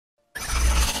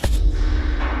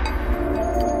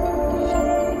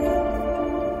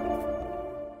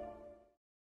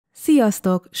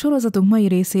Sziasztok! Sorozatunk mai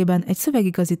részében egy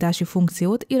szövegigazítási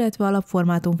funkciót, illetve a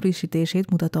lapformátum frissítését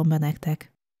mutatom be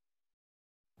nektek.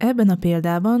 Ebben a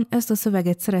példában ezt a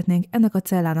szöveget szeretnénk ennek a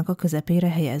cellának a közepére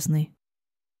helyezni.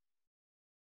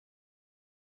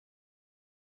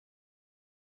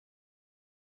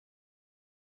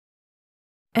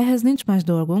 Ehhez nincs más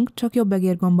dolgunk, csak jobb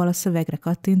egérgombbal a szövegre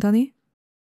kattintani,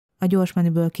 a gyors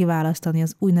menüből kiválasztani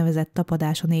az úgynevezett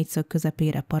tapadás a négyszög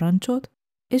közepére parancsot,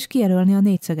 és kijelölni a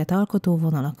négyszöget alkotó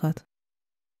vonalakat.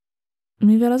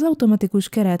 Mivel az automatikus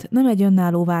keret nem egy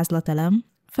önálló vázlatelem,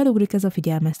 felugrik ez a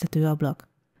figyelmeztető ablak.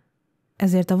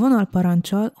 Ezért a vonal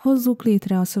paranccsal hozzuk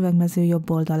létre a szövegmező jobb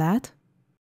oldalát,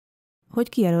 hogy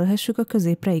kijelölhessük a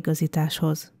középre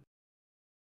igazításhoz.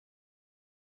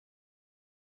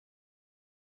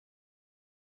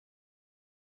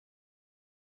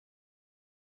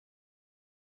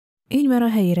 Így már a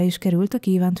helyére is került a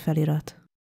kívánt felirat.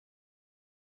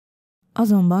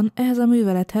 Azonban ehhez a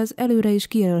művelethez előre is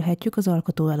kijelölhetjük az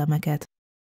alkotóelemeket.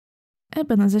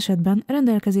 Ebben az esetben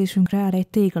rendelkezésünkre áll egy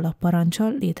téglalap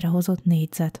paranccsal létrehozott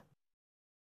négyzet.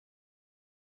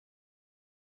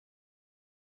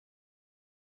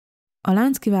 A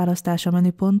lánc kiválasztása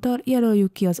menüponttal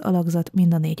jelöljük ki az alakzat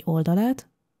mind a 4 oldalát,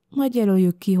 majd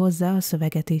jelöljük ki hozzá a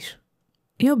szöveget is.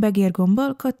 Jobb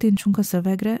egérgombbal kattintsunk a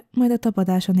szövegre, majd a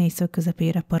tapadás a négyszög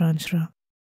közepére parancsra.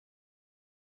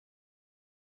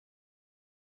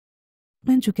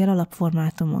 Mentsük el a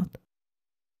lapformátumot.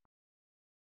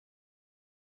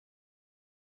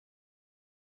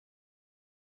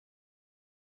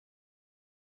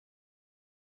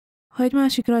 Ha egy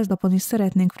másik rajzlapon is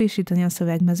szeretnénk frissíteni a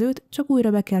szövegmezőt, csak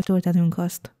újra be kell töltenünk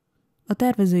azt. A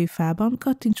tervezői fában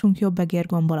kattintsunk jobb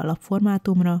egérgombbal a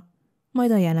lapformátumra,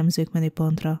 majd a jellemzők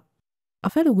menüpontra. A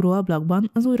felugró ablakban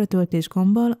az újratöltés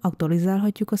gombbal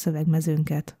aktualizálhatjuk a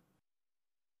szövegmezőnket.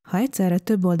 Ha egyszerre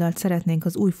több oldalt szeretnénk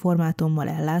az új formátummal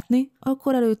ellátni,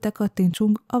 akkor előtte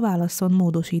kattintsunk a válasszon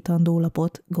módosítandó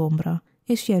lapot gombra,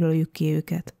 és jelöljük ki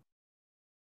őket.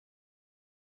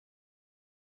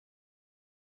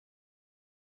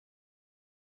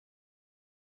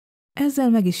 Ezzel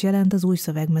meg is jelent az új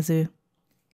szövegmező.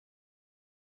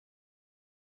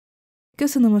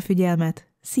 Köszönöm a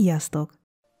figyelmet, sziasztok!